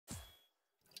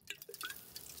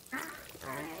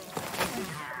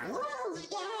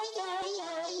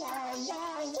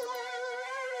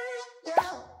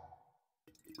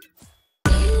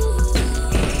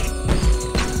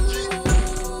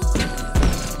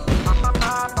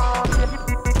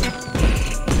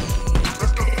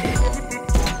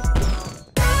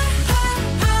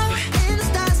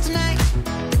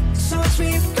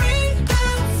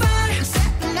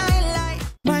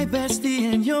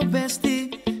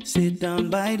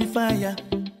down by the fire.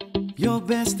 Your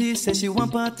bestie says she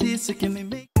want parties, so can we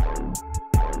make?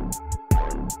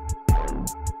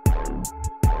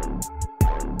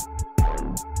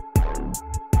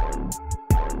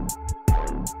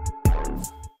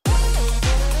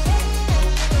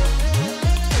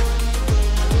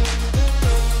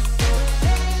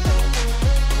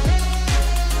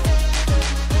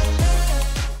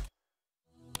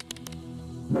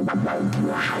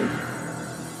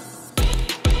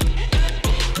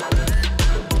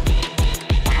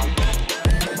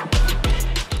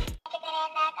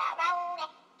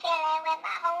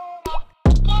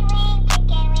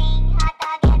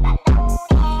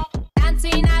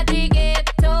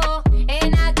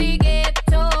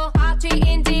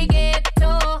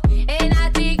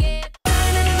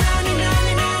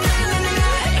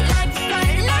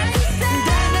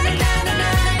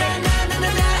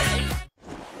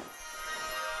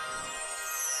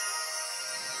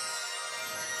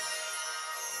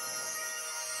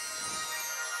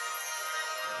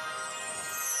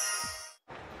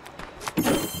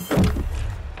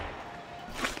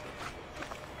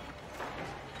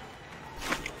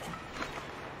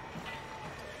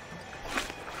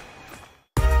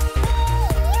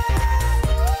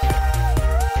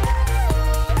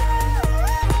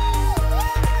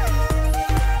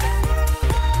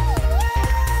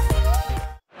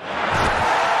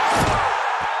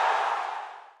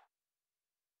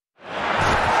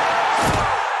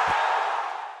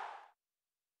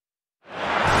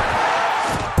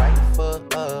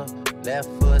 Left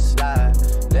foot slide,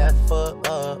 left foot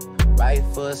up, right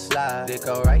foot slide, they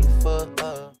go right foot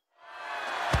up.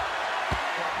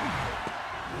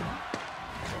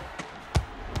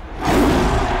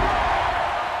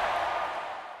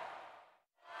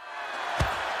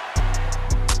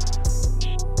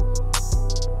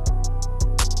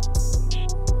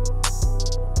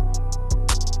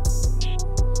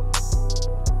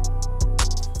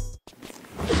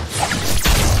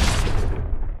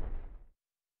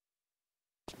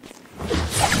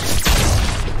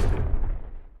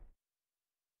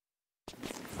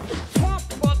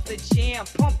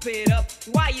 Pump it up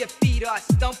while your feet are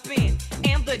stumping,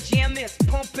 and the jam is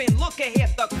pumping. Look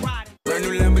ahead, the crowd. Brand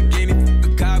new Lamborghini,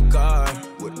 a cop car,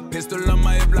 with a pistol on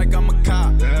my hip like I'm a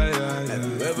cop. Have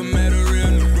you ever met a real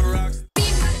nigga rock?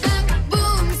 Bip bam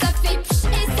boum, ça fait pch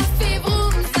et ça fait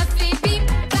vroom, ça fait bip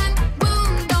bam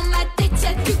boum. Dans ma tête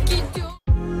y'a tout qui tourne.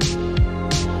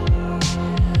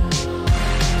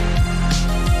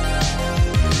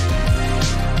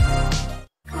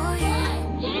 Oh yeah.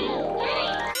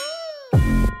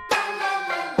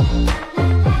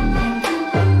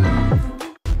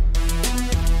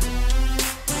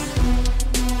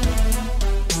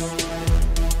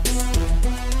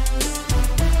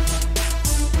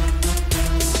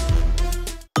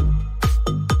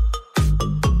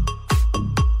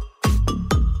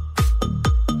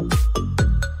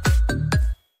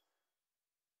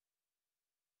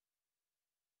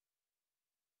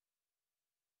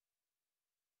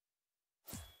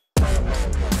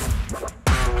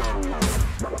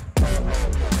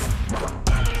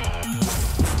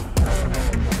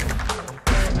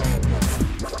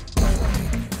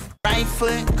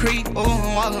 Foot creep,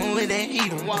 ooh, walking with that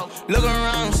heater. Look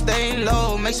around, stay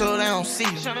low, make sure they don't see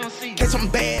you. Catch some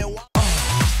bad.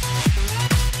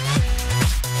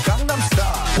 Gangnam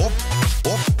Style. Op,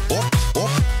 op, op, op,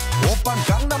 op on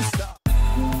Gangnam Style.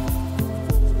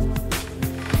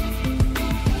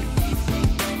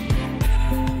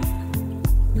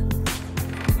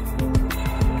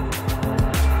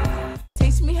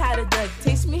 Taste me how to duck,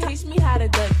 taste me how to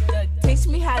duck, taste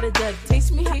me how to duck,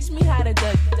 taste me how to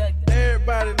duck.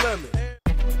 Everybody love me.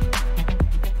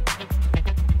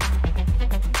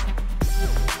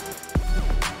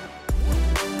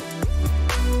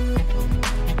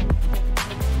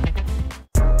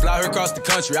 Fly her across the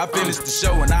country, I finished the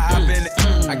show and I hop in it.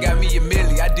 I got me a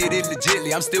milli, I did it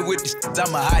legitly. I'm still with the shit,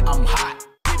 I'm hot.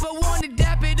 People want to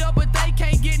dap it up, but they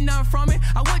can't get none from it.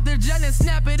 I went to jail and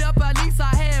snap it up, at least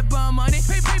I had bum money.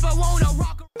 People want to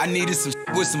rock. I needed some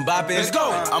shit with some bop in. Let's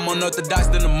go. I'm unorthodox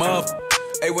than a muff.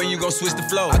 Hey, when you gon' switch the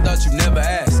flow? I thought you never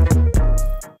asked.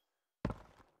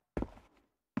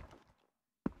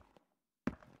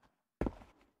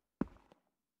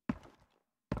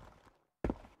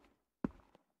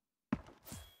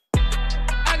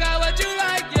 I got what you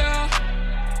like, yeah.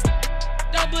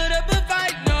 Don't put up a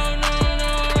fight, no, no,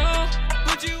 no, no.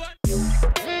 Put you on.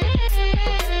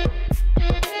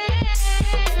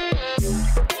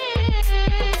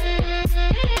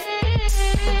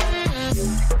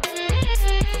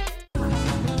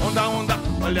 Onda, onda,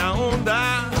 olha a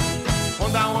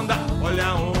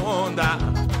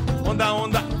onda,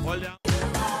 onda. Olha.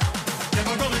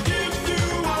 Never gonna give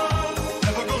you up,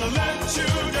 never gonna let you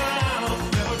down,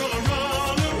 never gonna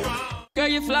run around. Girl,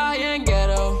 you fly and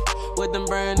ghetto with them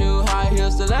brand new high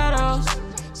heel stilettos.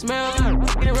 Smell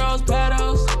like rose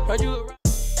petals. Heard you.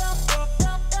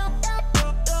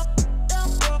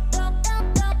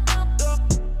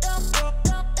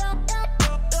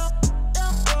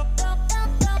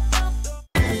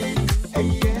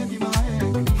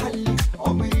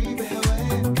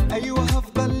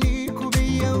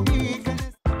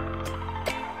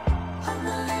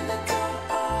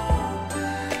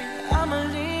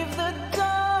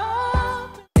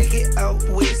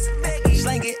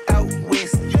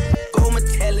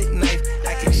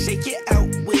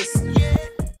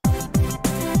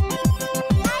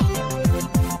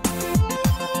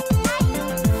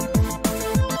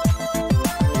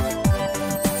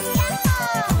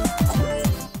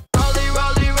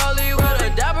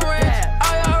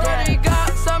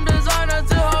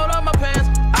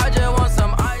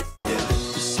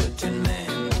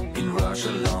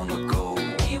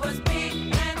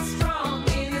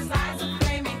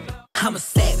 I'm a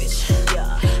savage,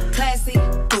 classy,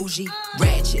 bougie,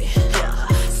 ratchet,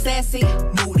 sassy,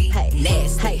 moody,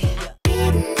 nasty.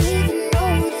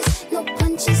 No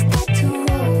punches got to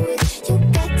roll with. You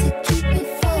got to keep me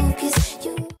focused.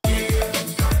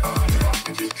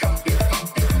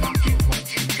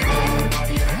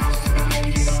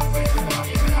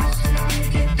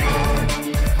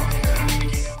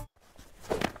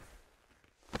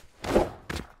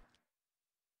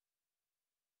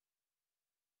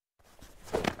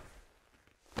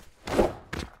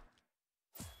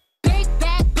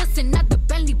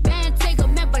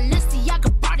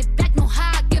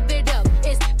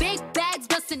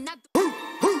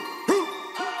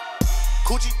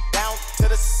 Coochie down to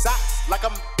the socks like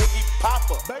I'm Biggie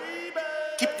Papa. Baby,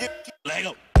 keep your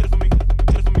Lego. Get it for me,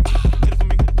 get it for me, get it for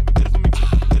me, get it for me,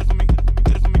 get it for me,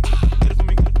 get it for me, get it for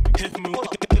me, get it for me,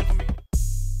 get it for me.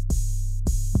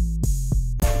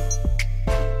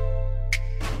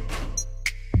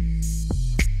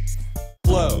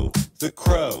 Flow, the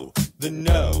crow, the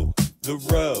no, the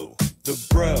row, the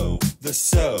bro, the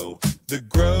so, the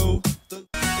grow, the.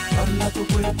 Bala tu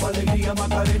cuerpo, alegría,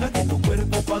 Macarena, que tu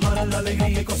cuerpo pa' dar la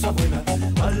alegría y cosas buenas.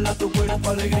 Bala tu cuerpo,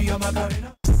 alegría,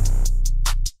 Macarena.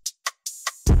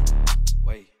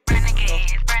 Wait.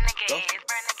 Renegade, renegade,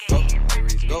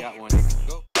 renegade. Go. Got one.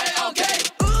 Go. Hey, okay.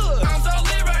 I'm so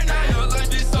lit right now. Your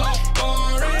life is so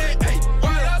boring. Hey,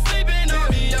 while you're sleeping on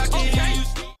me, I can hear you.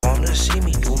 Wanna see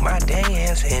me do my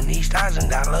dance in these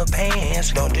 $1,000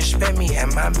 pants? Don't disrespect me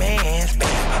and my mans. Bam,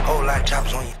 a whole lot of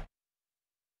chops on you.